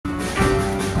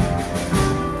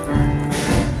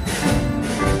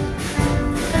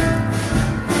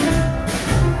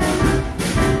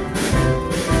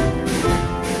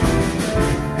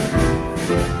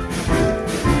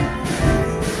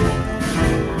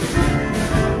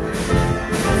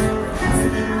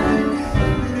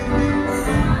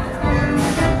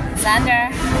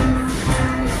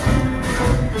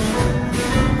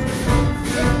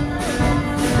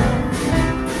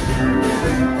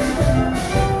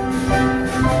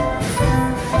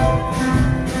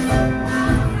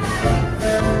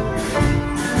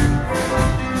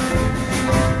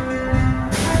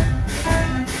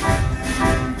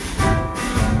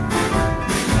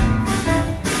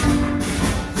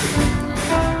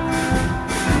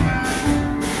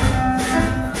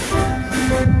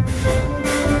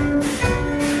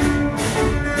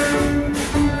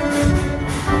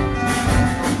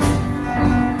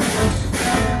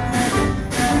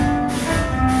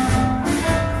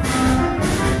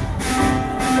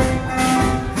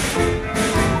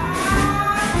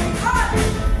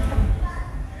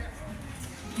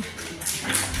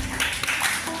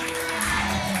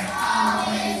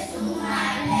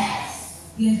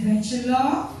The adventure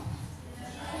law.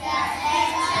 The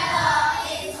adventure law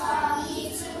is for me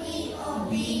to be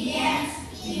obedient,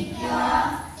 be pure,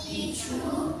 be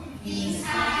true, be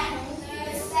kind, be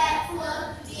respectful,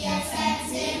 be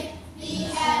attentive, be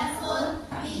helpful,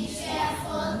 be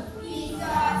cheerful, be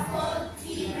thoughtful,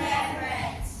 be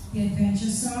reverent. The adventure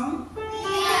song. We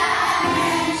are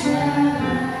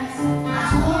adventurers. I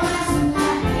want to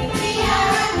happy. We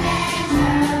are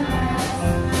adventurers.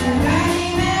 We're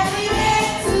learning every day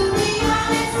to be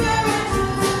honest, pure and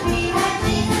true, to be like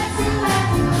Jesus you are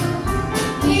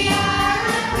true. We are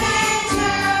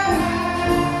adventurers.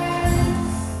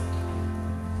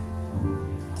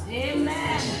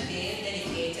 Amen. Day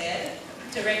dedicated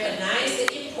to recognize the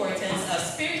importance of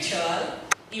spiritual,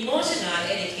 emotional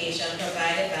education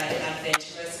provided by the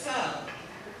Adventurers Club.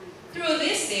 Through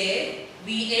this day,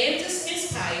 we aim to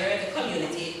inspire the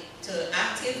community to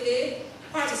actively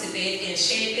participate in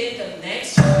shaping the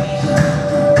next generation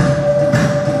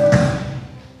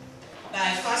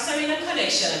by fostering a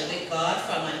connection with God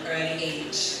from an early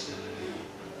age.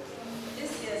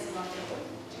 This year's motto,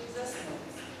 Jesus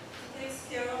knows. He takes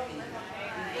care of me.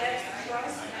 Reflects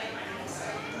trust and peace.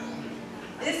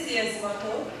 This year's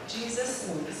motto, Jesus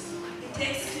knows. He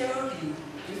takes care of you.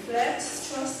 Reflects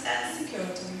trust and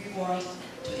security we want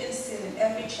to instill in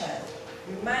every child,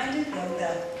 reminding them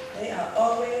that they are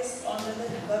always under the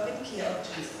loving care of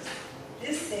Jesus.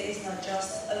 This day is not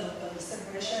just a local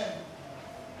celebration,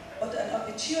 but an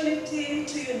opportunity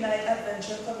to unite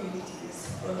adventure communities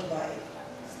worldwide,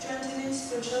 strengthening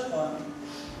spiritual bonding,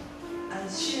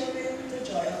 and sharing the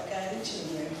joy of guiding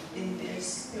children in their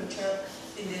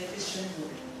Christian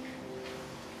growth.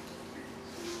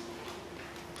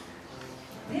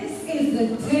 This is the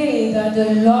day that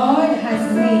the Lord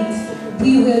has made.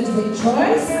 We will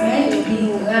rejoice and be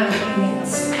glad in it.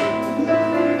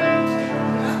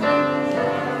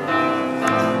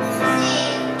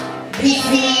 This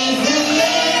is the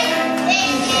day.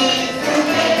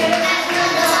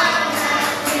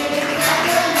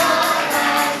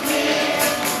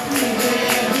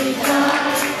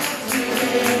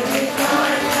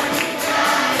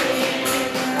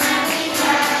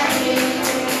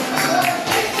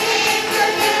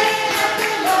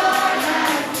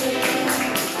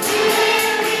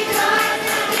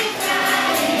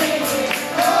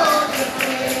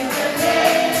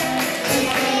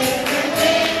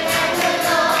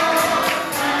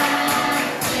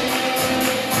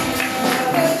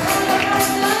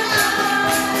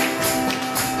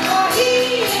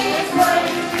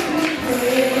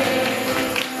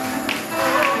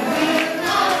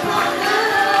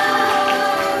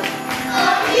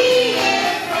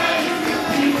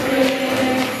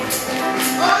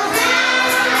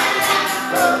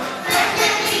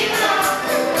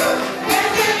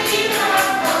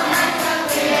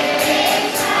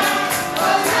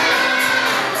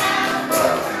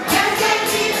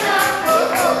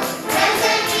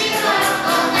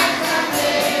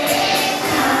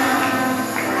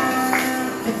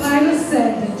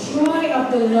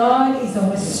 The Lord is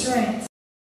our strength.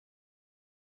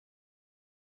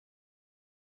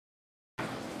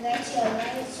 Let your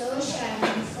light so shine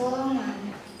before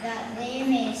men that they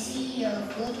may see your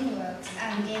good works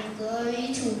and give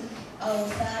glory to our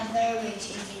Father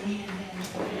which is in heaven.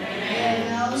 We will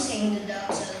now sing the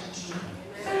doxology.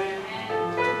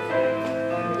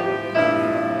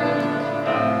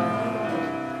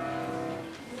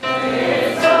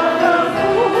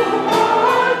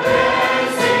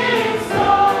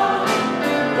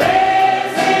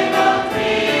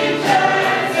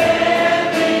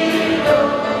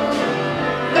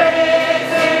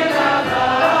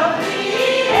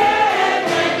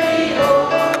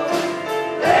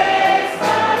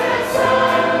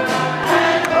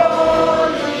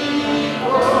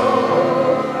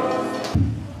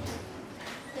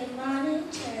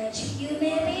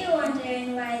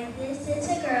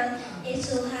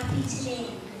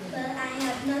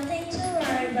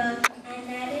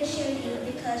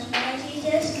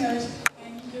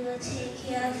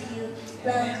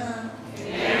 Welcome.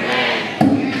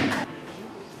 Amen.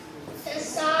 The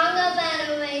song of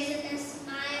adoration is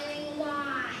smiling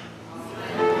wide.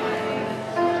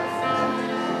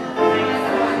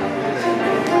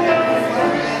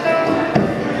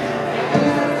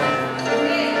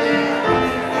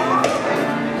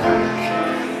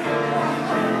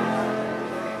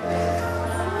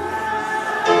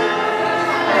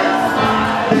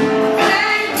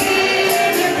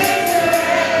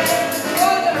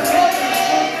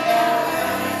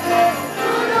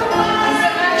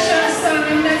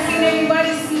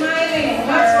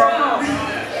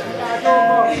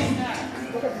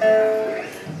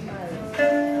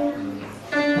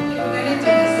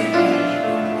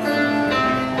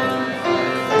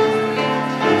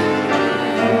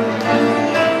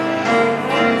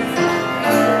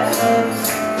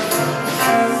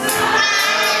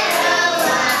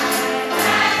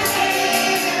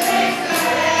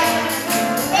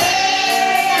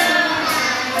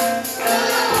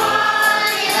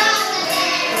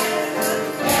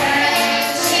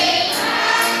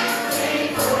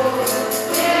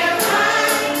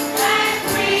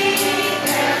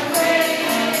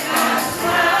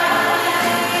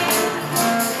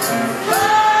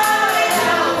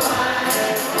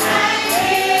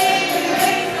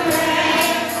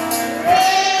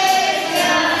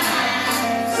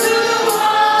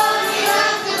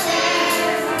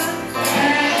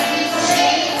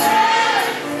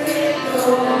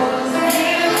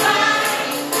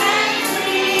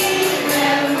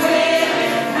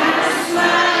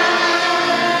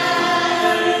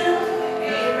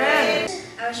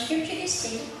 Our scripture is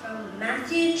taken from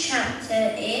Matthew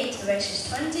chapter 8, verses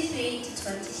 23 to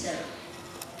 27.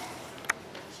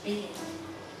 Begin.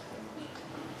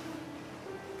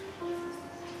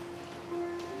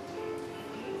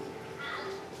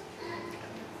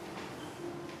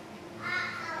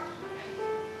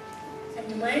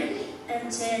 And when he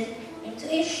entered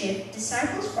into a ship,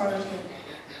 disciples followed him,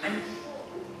 and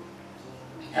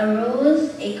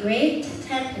arose a great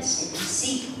tempest in the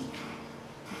sea,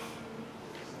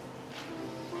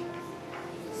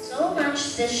 so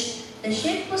much the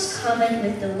ship was covered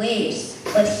with the waves,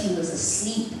 but he was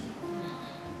asleep.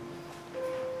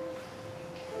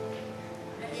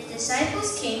 And the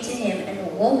disciples came to him and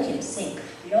awoke him, saying,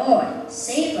 Lord,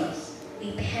 save us,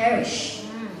 we perish.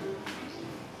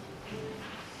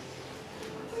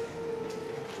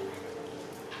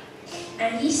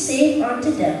 And he said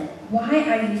unto them, Why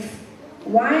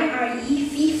are ye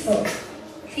fearful?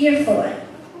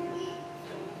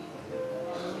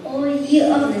 O ye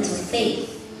of little faith?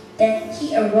 Then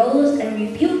he arose and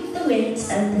rebuked the winds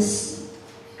and the sea,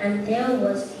 and there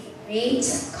was a great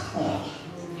calm.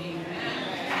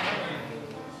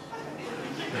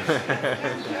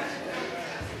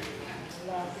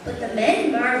 But the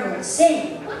men marveled,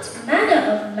 saying, What manner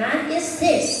of man is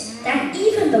this, that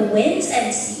even the winds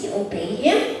and sea obey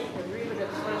him?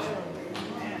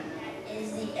 That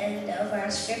is the end of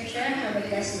our scripture. Have a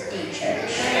blessed day,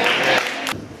 church.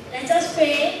 Let us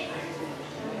pray.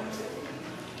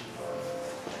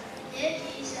 Dear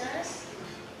Jesus,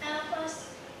 help us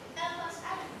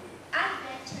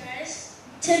adventurers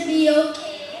to be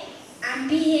okay and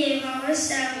behave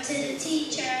ourselves to the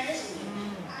teachers.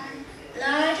 And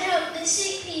Lord, help the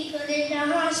sick people in the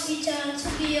hospital to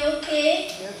be okay.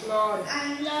 Yes, Lord.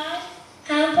 And Lord,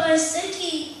 help us to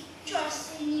keep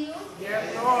trusting you.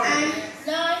 Yes, Lord. And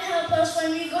Lord, help us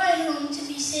when we're going home to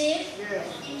be safe. Yes.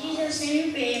 In Jesus' name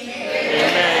we pray,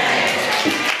 amen.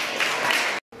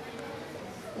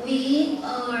 We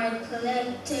are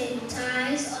collecting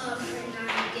tithes, offering,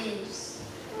 and gifts.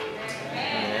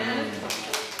 Amen.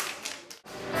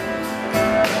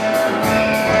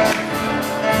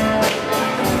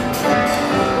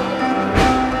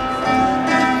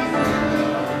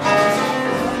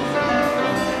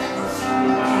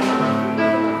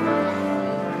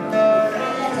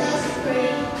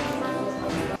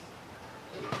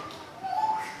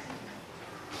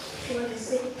 For the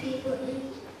sick people in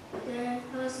their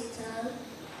hospital,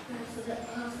 and for the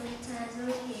offering tithes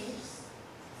and gifts.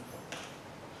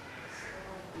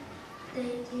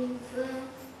 Thank you for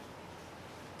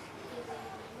giving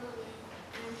money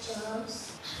and jobs,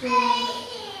 for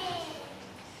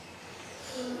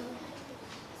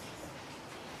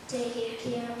taking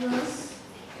care of us.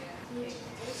 In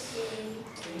Jesus' name.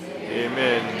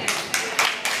 Amen.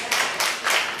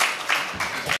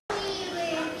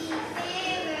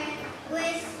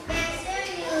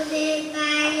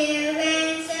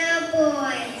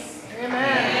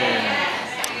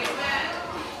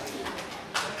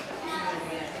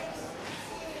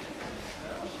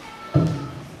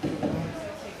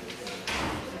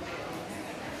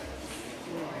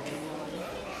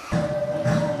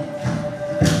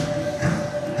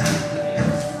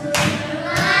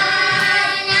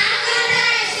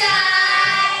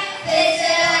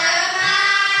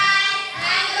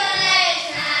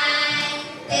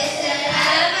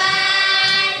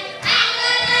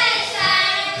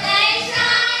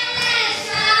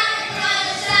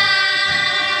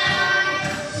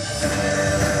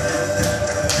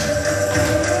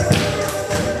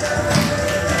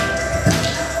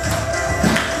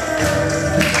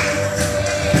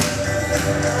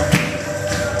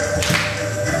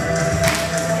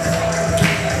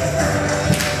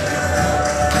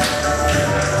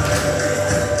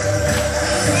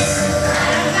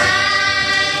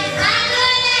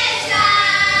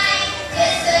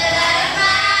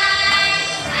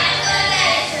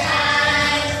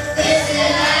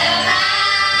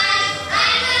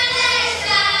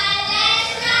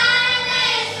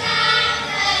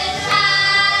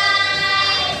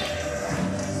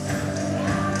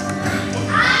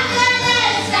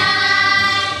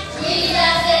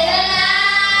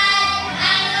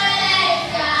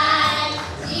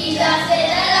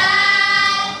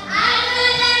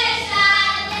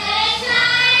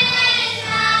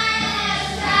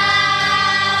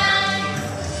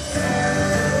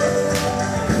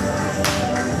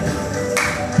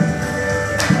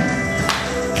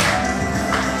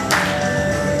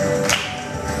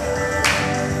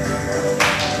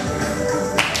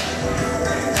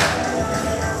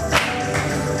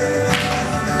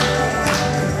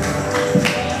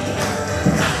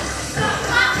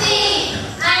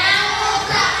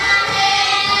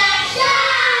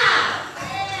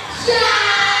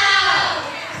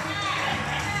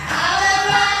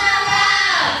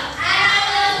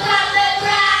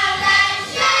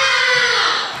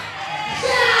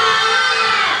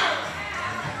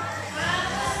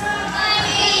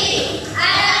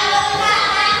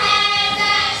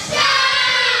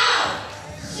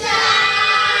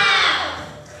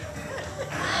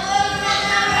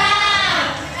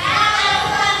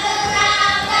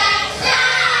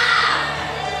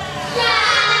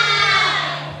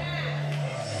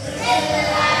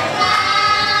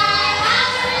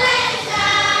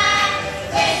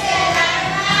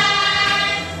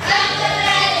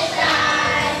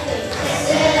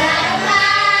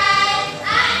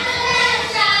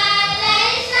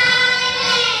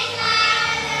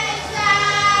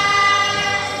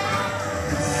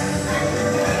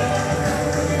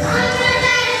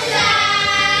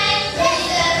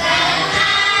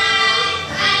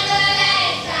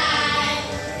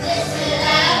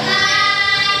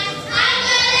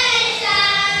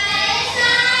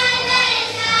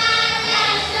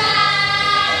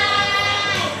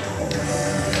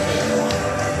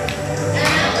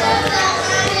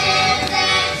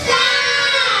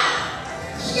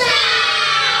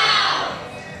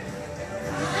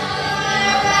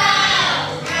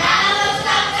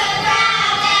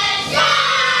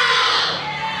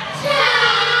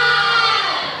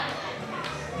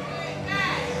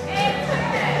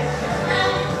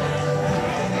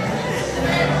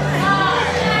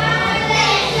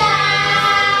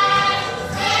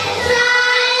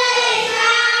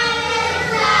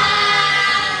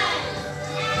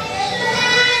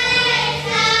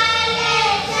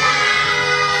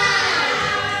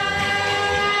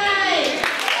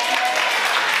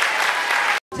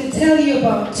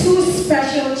 two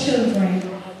special children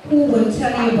who will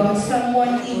tell you about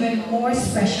someone even more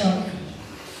special.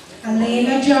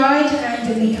 Elena George and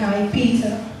Michael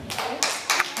Peter.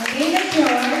 Elena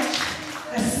George,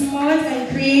 a smart and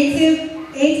creative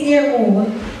 8-year-old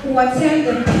who attends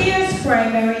the Pierce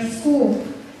Primary School.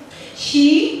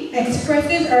 She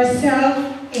expresses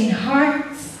herself in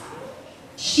arts.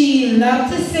 She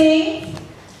loves to sing,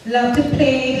 loves to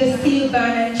play the steel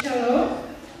band and cello.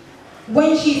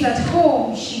 When she's at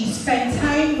home, she spends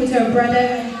time with her brother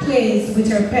and plays with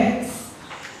her pets.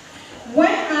 When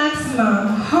asked Mom,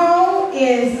 how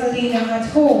is Alina at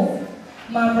home?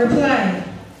 Mom replied,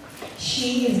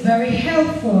 she is very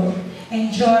helpful,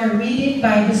 enjoy reading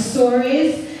Bible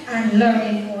stories and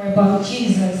learning more about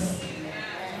Jesus.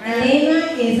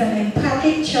 Elena is an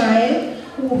empathic child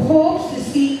who hopes to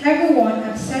see everyone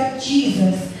accept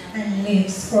Jesus and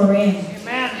lives for him.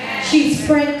 She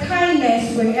spreads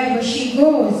kindness wherever she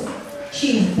goes.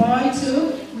 She is born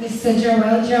to Mr.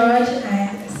 Joel George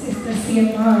and Sister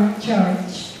Seymour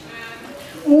George,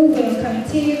 who will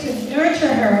continue to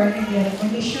nurture her in the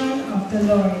admonition of the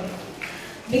Lord.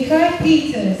 Mikael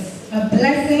Peters, a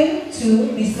blessing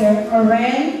to Mr.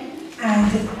 Oren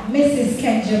and Mrs.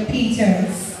 Kendra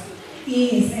Peters.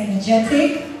 He is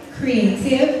energetic,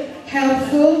 creative,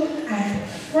 helpful, and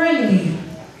friendly.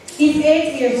 He's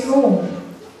 8 years old,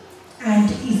 and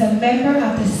he's a member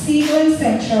of the Seaglans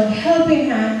Central Helping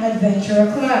Hand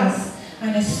Adventurer class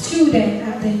and a student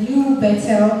at the New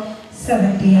Bethel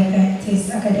Seventh-day Adventist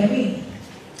Academy.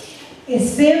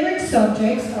 His favorite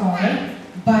subjects are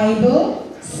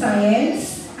Bible,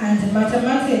 science, and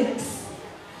mathematics.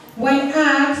 When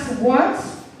asked what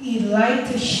he'd like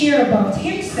to share about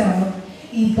himself,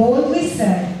 he boldly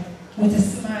said, with a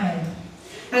smile,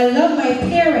 I love my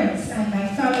parents and my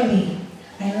family.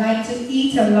 I like to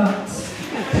eat a lot,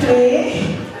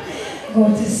 play, go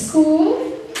to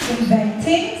school, invent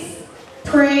things,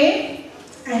 pray,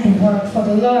 and work for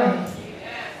the Lord.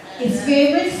 His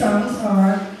favorite songs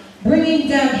are Bringing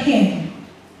Down Hymn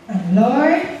and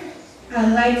Lord, I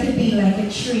like to be like a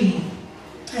tree.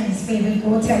 And his favorite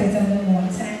Go Tell It on the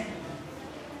Mountain.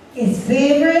 His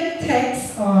favorite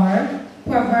texts are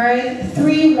Proverbs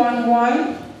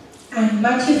 3:1 and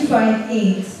Matthew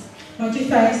 5:8. Matthew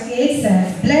 5:8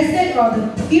 says, Blessed are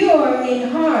the pure in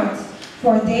heart,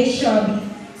 for they shall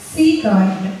see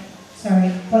God.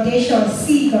 For they shall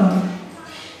see God.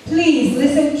 Please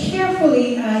listen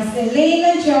carefully as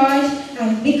Elena George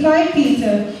and Mikael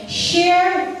Peter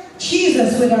share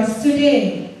Jesus with us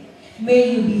today.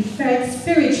 May you be fed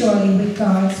spiritually with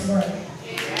God's word.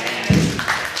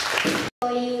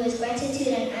 For you with gratitude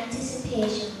and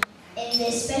anticipation. In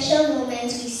this special moment,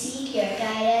 we seek your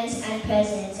guidance and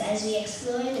presence as we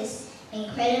explore this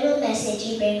incredible message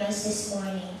you bring us this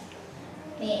morning.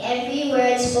 May every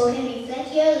word spoken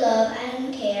reflect your love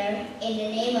and care. In the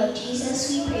name of Jesus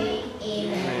we pray.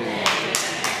 Amen.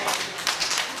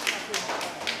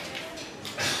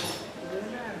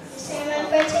 The sermon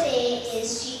for today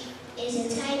is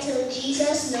entitled,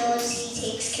 Jesus Knows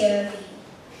He Takes Care of You.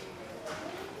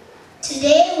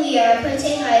 Today we are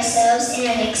putting ourselves in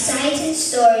an exciting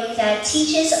story that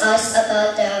teaches us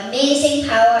about the amazing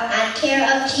power and care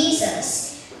of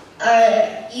Jesus.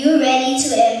 Are you ready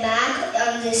to embark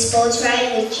on this boat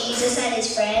ride with Jesus and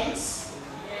his friends?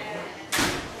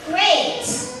 Great!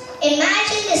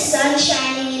 Imagine the sun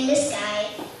shining in the sky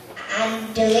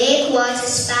and the lake water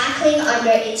sparkling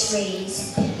under its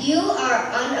rays. You are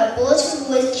on a boat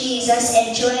with Jesus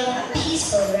enjoying a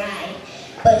peaceful ride.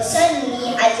 But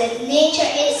suddenly, as if nature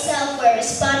itself were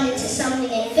responding to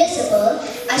something invisible,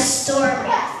 a storm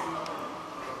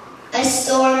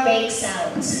breaks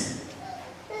out.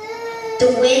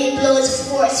 The wind blows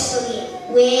forcefully,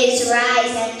 waves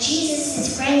rise, and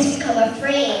Jesus' friends become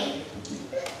afraid.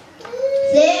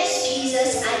 There's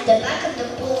Jesus at the back of the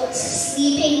boat,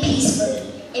 sleeping peacefully.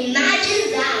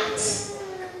 Imagine that!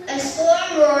 A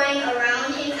storm roaring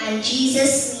around him and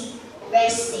Jesus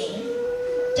resting.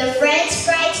 The friends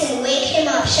frightened wake him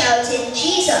up, shouting,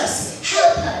 Jesus,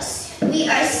 help us! We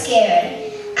are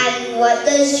scared. And what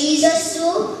does Jesus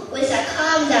do? With a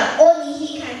calm that only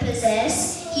he can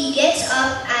possess, he gets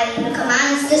up and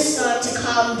commands the storm to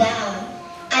calm down.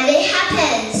 And it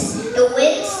happens. The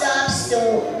wind stops, the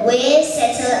waves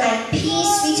settle, and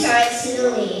peace returns to the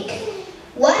lake.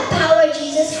 What power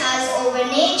Jesus has over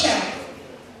nature!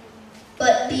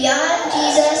 But beyond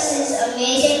Jesus'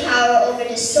 amazing power over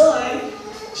the storm,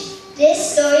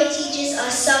 this story teaches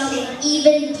us something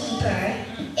even deeper.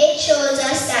 It shows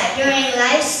us that during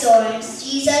life's storms,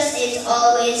 Jesus is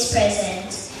always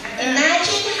present.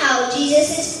 Imagine how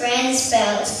Jesus' friends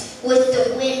felt with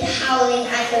the wind howling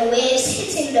and the waves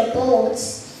hitting the boat.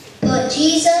 but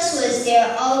Jesus was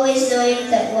there always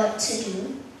knowing what to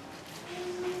do.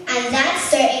 And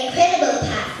that's the incredible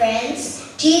part, friends.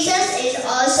 Jesus is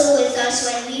also with us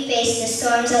when we face the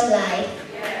storms of life.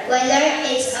 Whether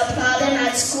it's a problem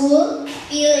at school,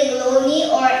 feeling lonely,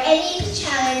 or any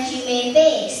challenge you may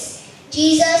face,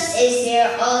 Jesus is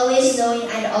there always knowing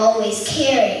and always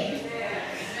caring.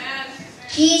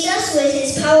 Jesus, with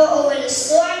his power over the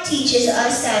storm, teaches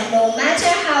us that no matter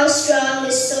how strong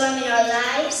the storm in our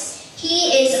lives,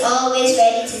 he is always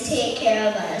ready to take care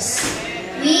of us.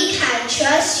 We can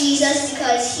trust Jesus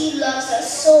because he loves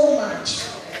us so much.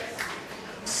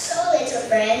 So, little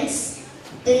friends,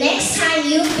 the next time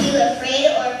you feel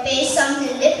afraid or face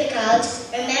something difficult,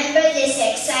 remember this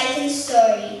exciting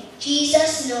story.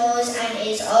 Jesus knows and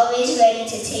is always ready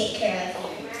to take care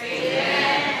of you.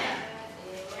 Amen.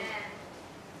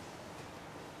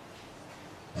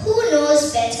 Who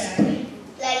knows better?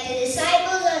 Like the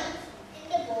disciples in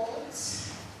the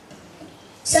boats.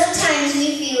 Sometimes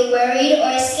we feel worried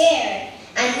or scared,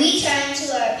 and we turn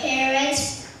to our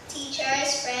parents,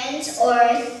 teachers, friends, or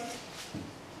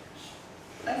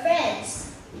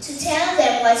friends to tell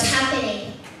them what's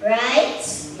happening, right?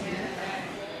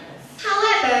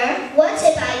 However, what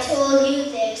if I told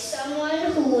you there's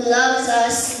someone who loves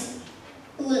us,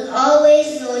 who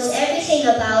always knows everything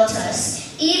about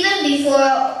us, even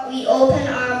before we open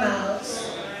our mouths?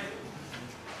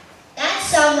 That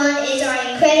someone is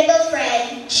our incredible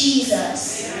friend,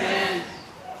 Jesus. Amen.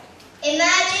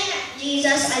 Imagine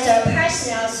Jesus as our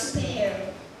personal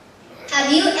superhero.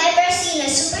 Have you ever seen a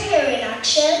superhero in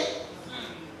action?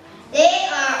 They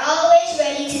are always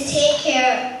ready to take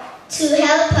care, to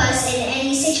help us in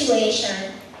any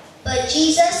situation. But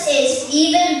Jesus is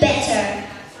even better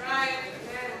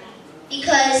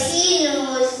because he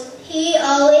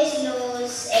always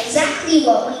knows exactly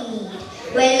what we need,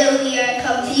 whether we are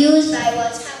confused by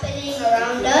what's happening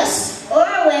around us or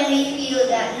when we feel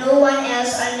that no one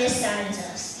else understands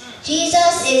us.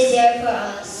 Jesus is there for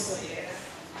us.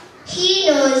 He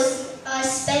knows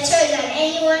us better than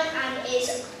anyone and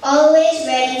is always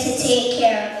ready to take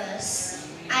care of us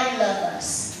and love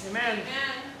us. Amen.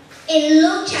 In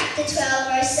Luke chapter 12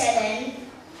 verse 7,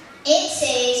 it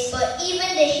says, "But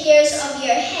even the hairs of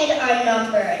your head are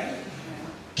numbered."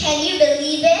 Can you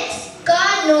believe it?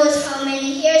 God knows how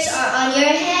many hairs are on your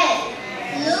head.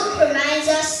 Luke reminds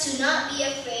us to not be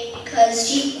afraid because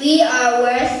we are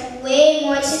worth way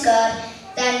more to God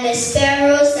than the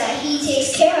sparrows that he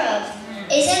takes care of.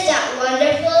 Isn't that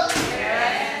wonderful?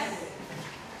 Yes.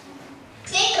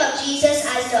 Think of Jesus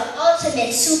as the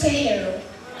ultimate superhero,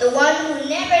 the one who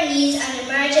never needs an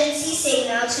emergency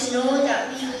signal to know that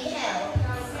we need help.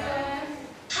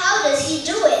 How does he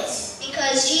do it?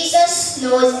 Because Jesus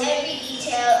knows every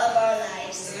detail of our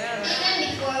lives,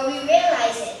 even before we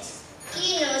realize it.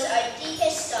 He knows our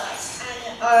deepest thoughts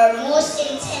and our most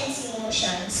intense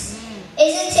emotions.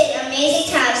 Isn't it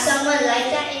amazing to have someone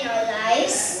like that in our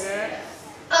lives?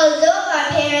 Although our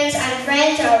parents and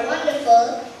friends are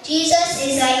wonderful, Jesus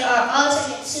is like our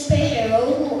ultimate superhero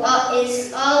who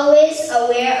is always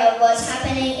aware of what's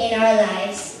happening in our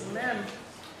lives. Amen.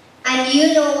 And do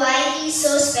you know why he's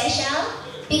so special?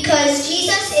 Because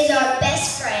Jesus is our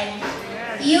best friend.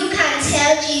 You can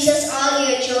tell Jesus all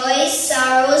your joys,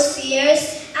 sorrows,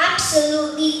 fears,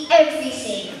 absolutely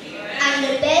everything. And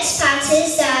the best part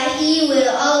is that he will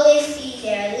always be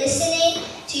there, listening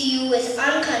to you with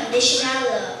unconditional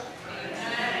love.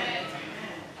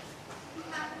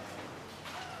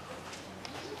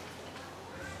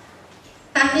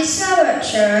 Happy Sabbath,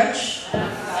 church.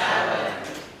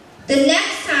 The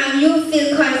next time you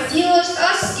feel confused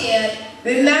or scared,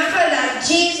 remember that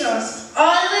Jesus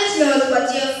always knows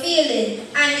what you're feeling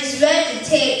and is ready to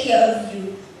take care of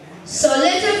you. So,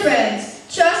 little friends,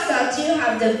 trust that you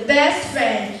have the best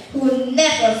friend who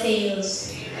never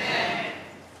fails. Amen.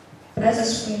 Let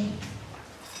us pray.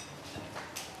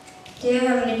 Dear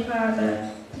Heavenly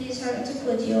Father, please help me to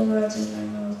put your words in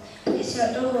my mouth. Please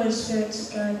help the Holy Spirit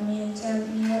to guide me and tell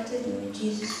me what to do. In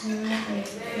Jesus' name I pray.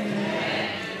 Amen.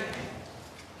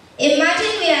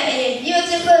 Imagine we are in a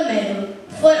beautiful meadow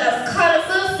full of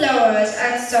colorful flowers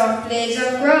and soft blades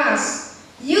of grass.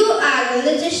 You are the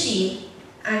little sheep,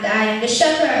 and I am the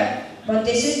shepherd. But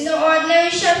this is no ordinary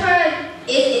shepherd.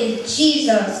 It is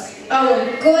Jesus, our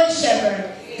good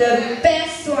shepherd, the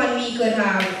best one we could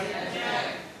have.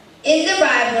 In the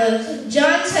Bible,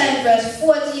 John 10 verse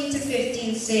 14 to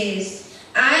 15 says,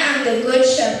 I am the good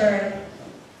shepherd.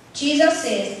 Jesus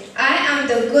says, I am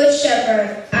the good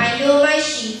shepherd. I know my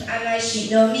sheep and my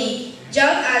sheep know me.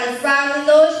 Just as the Father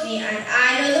knows me and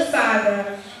I know the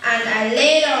Father, and I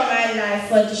lay down my life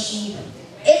for the sheep.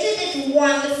 Isn't it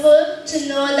wonderful to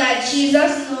know that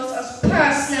Jesus knows us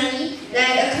personally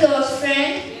like a close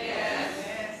friend?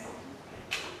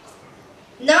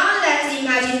 Now let's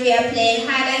imagine we are playing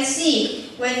hide and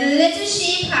seek when the little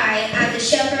sheep hide and the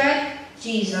shepherd,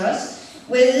 Jesus,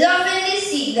 will lovingly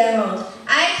seek them out.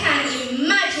 I can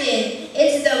imagine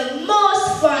it's the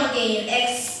most fun game,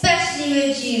 especially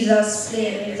with Jesus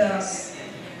playing with us.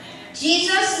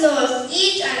 Jesus knows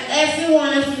each and every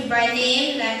one of you by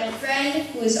name like a friend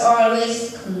who is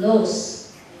always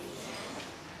close.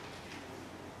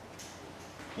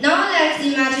 Now let's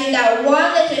imagine that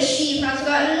one little sheep has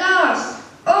gotten lost.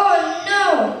 Oh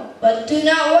no! But do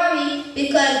not worry,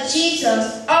 because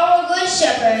Jesus, our good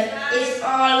shepherd, is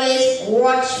always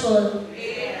watchful.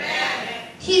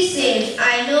 He says,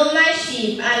 I know my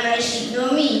sheep and my sheep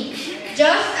know me.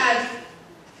 Just as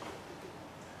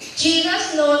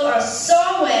Jesus knows us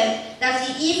so well that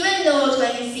he even knows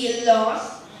when we feel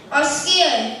lost or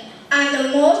scared. And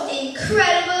the most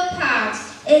incredible part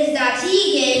is that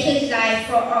he gave his life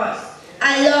for us.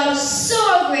 A love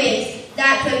so great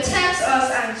that protects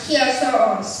us and cares for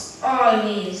us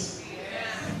always.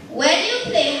 When you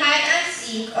play hide and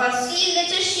seek or see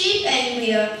little sheep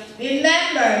anywhere,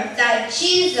 remember that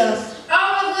Jesus,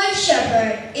 our good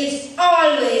shepherd, is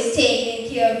always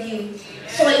taking care of you.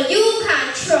 So you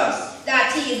can trust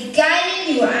that he is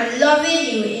guiding you and loving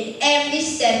you in every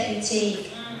step you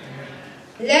take.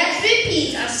 Let's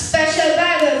repeat a special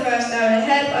Bible verse that will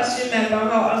help us remember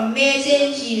how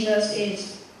amazing Jesus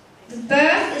is. The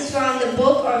verse is from the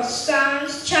book of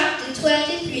Psalms chapter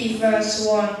 23 verse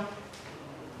 1.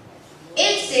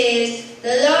 It says,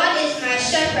 the Lord is my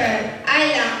shepherd,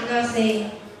 I lack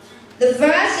nothing. The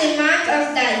verse reminds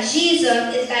us that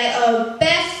Jesus is like our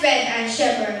best friend and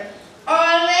shepherd,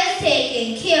 always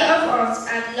taking care of us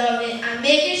and loving and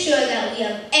making sure that we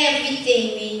have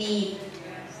everything we need.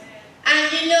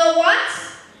 And you know what?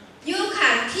 You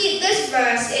can keep this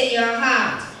verse in your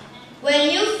heart.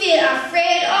 When you feel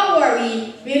afraid or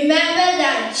worried, remember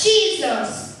that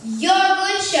Jesus, your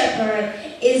good shepherd,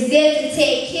 is there to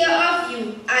take care of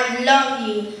you and love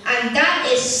you. And that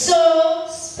is so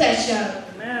special.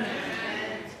 Amen.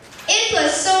 It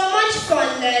was so much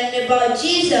fun learning about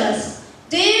Jesus.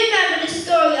 Do you remember the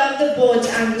story of the boat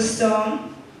and the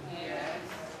storm?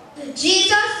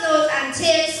 Jesus knows and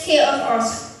takes care of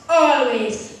us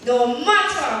always, no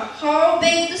matter how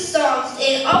big the storms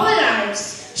in our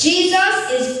lives.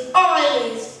 Jesus is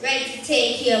always ready to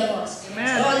take care of us.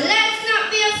 Amen. So let's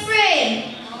not be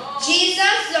afraid.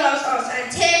 Jesus loves us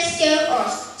and takes care of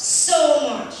us so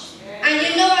much. And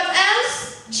you know what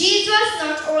else? Jesus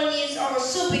not only is our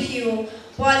superhero,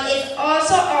 but is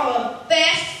also our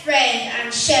best friend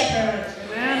and shepherd.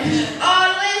 Amen. He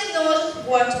always knows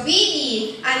what we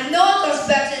need and knows us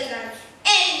better than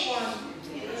anyone.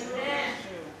 Amen.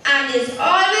 And is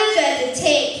always ready to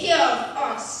take care of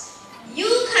us. You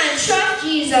can trust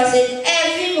Jesus in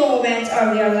every moment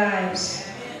of your lives.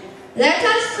 Let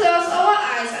us close our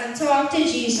eyes and talk to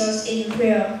Jesus in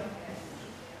prayer.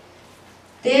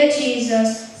 Dear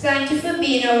Jesus, thank you for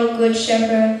being our good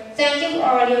shepherd. Thank you for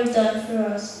all you've done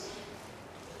for us.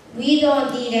 We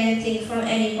don't need anything from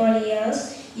anybody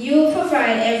else. You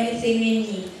provide everything we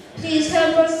need. Please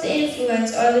help us to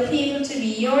influence other people to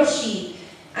be your sheep.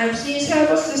 And please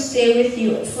help us to stay with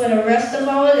you for the rest of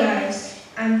our lives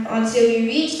and until we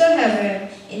reach the heaven.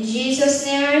 In Jesus'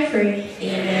 name I pray.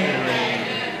 Amen.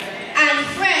 And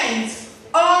friends,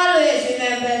 always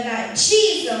remember that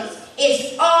Jesus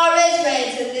is always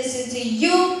ready to listen to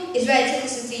you, is ready to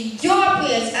listen to your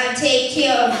prayers and take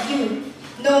care of you.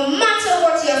 No matter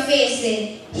what you're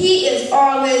facing, he is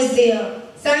always there.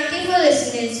 Thank you for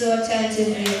listening so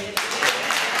attentively.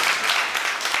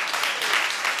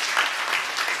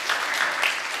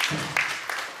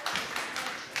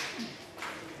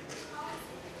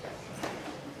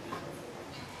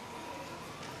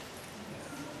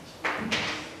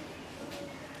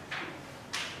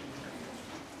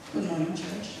 Good morning,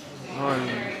 church. Good morning.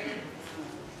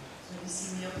 So you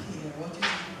see me up here, what you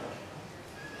think?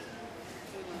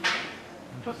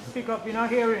 Just speak up, you're not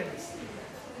hearing.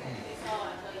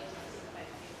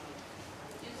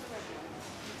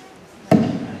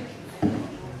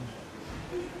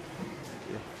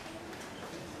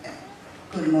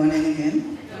 Good morning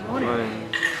again. Good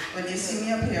morning. When you see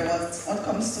me up here, what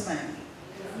comes to mind?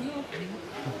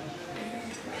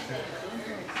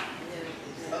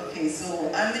 Okay,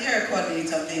 so I'm the area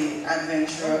coordinator of the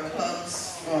adventurer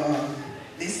clubs for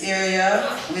this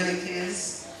area: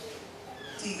 Willikes,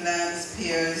 Seaglans,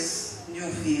 Pierce,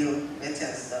 Newfield,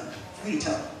 Bethesda,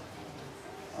 Freetown.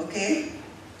 Okay?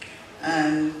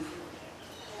 And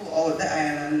throughout the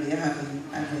island, they're having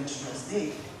Adventurers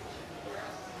Day.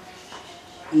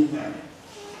 over.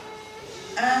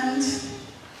 And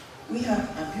we have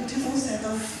a beautiful set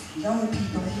of young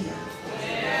people here.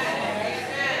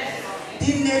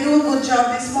 Didn't they do a good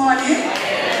job this morning?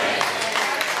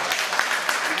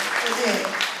 Today.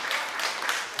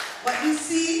 But you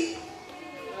see,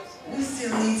 we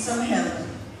still need some help.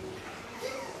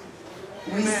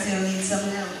 We still need some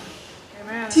help.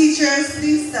 Amen. Teachers,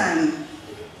 please stand.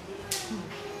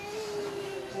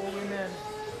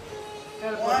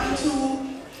 1, 2,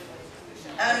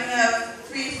 and we have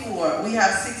 3, 4. We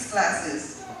have 6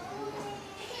 classes.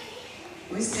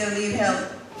 We still need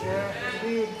help. Yeah,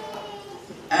 indeed.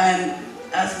 And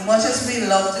as much as we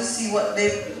love to see what they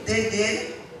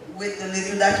did with the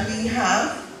little that we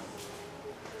have,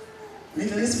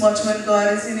 little is much when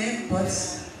God is in it, but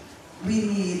we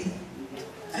need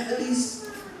at least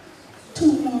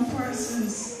 2 more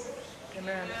persons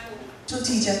to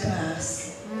teach a class.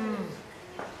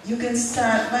 You can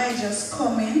start by just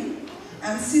coming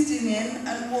and sitting in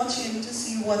and watching to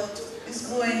see what is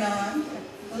going on,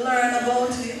 learn about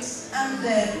it, and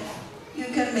then you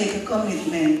can make a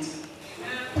commitment.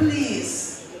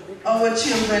 Please, our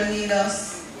children need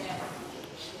us.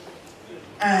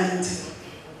 And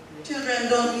children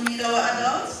don't need our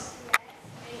adults?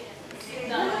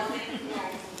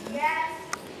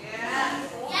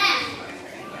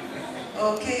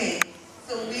 Okay,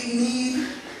 so we need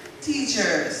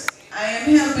teachers. I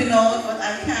am helping out, but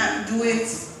I can't do it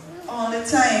all the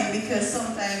time because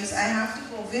sometimes I have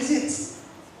to go visit.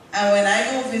 And when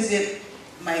I go visit,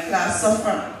 my class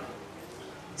suffer.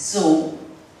 So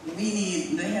we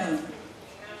need the help.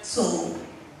 So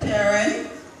parent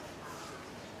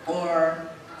or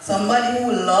somebody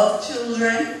who loves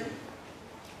children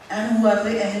and who have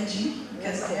the energy,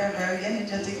 because they are a very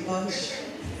energetic bunch.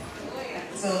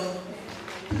 So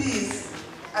please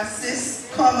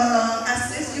assist, come along,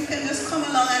 assist. You can just come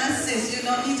along and assist. You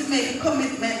don't need to make a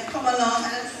commitment. Come along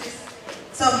and assist.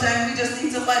 Sometimes we just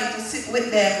need somebody to sit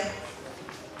with them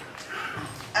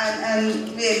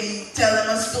and maybe tell them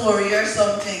a story or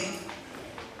something.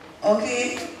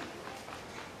 Okay?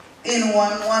 In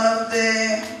one of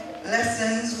the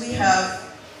lessons we have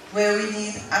where we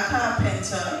need a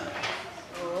carpenter.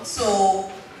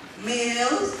 So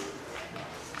males,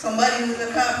 somebody who's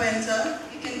a carpenter,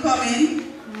 you can come in.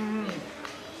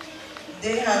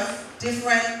 They have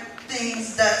different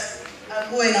things that are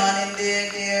going on in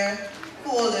their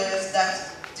folders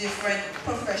that different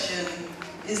profession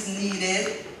is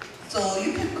needed. So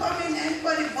you can come in,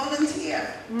 anybody volunteer.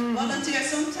 Volunteer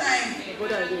sometime.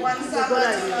 One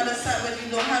Sabbath, another Sabbath.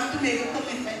 You don't have to make a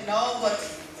commitment now, but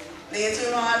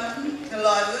later on, the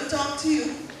Lord will talk to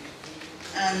you.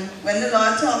 And when the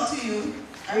Lord talks to you,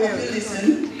 I hope you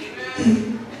listen.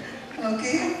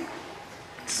 Okay?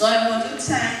 So I want to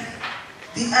thank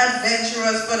the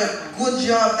adventurers for the good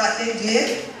job that they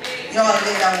did. Y'all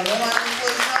did a wonderful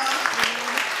job.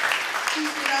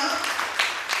 Keep it up.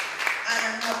 And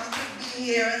I'm happy to be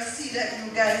here and see that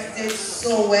you guys did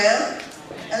so well.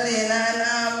 Elena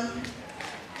and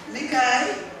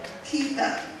Mikai, keep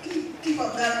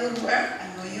up that good work.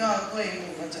 I know you are going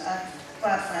over to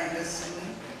Pathfinder soon.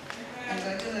 I'm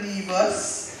going to leave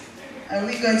us. And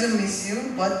we're going to miss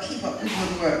you, but keep up the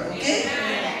good work, okay?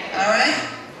 Alright?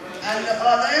 And the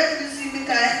others, you see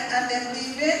Mikai and them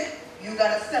leaving, you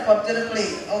gotta step up to the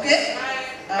plate, okay?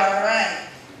 Alright.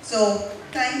 So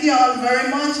thank you all very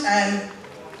much, and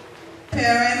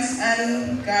parents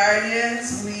and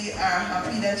guardians, we are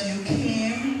happy that you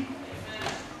came.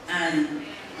 And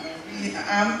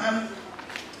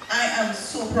I am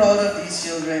so proud of these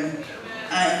children.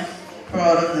 I am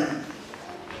proud of them.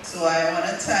 So I want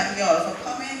to thank you all for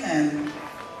coming, and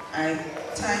I am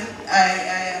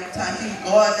thanking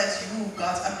God that you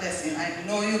got a blessing. I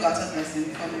know you got a blessing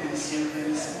from these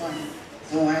children this morning.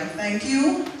 So I thank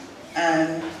you,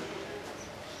 and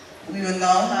we will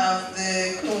now have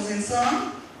the closing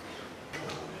song.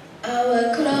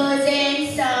 Our closing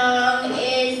song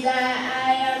is that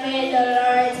I am in the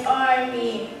Lord's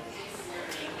army.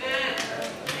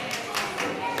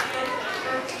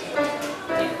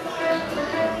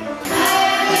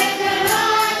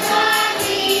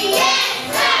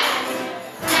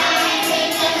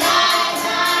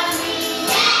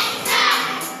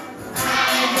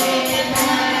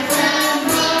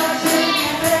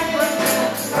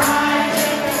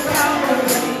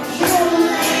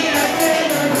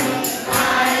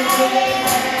 I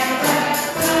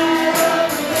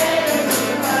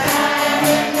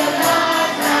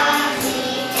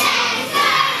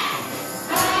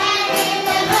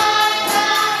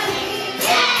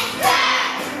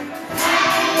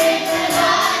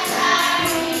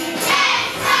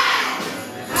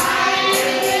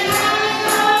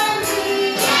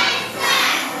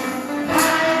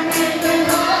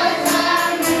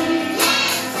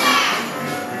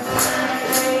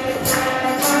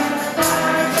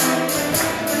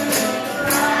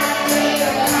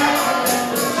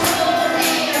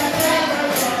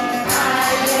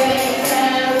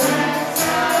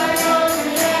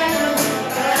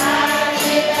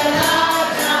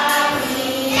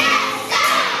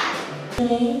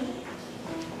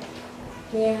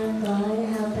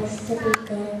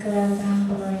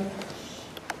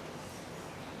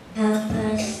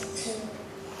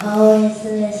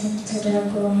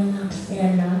going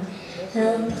upstairs, Lord.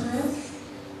 Help us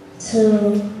to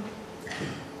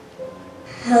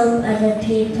help other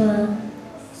people.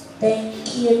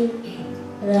 Thank you,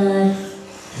 Lord,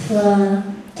 for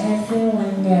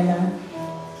everyone there,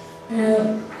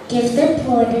 Lord. Give the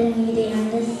poor, the needy,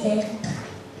 and the sick.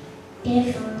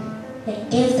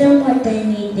 Give them what they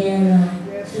need, dear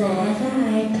Lord. Forever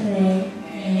I pray.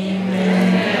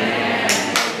 Amen.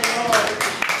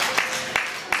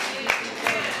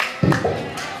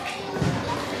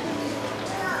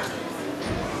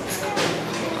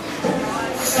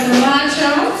 March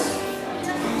out.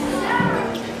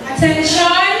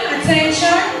 Attention,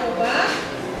 attention, go back.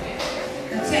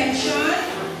 Attention,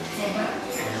 go back.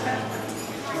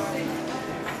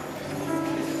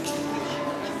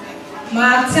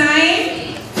 Mark time.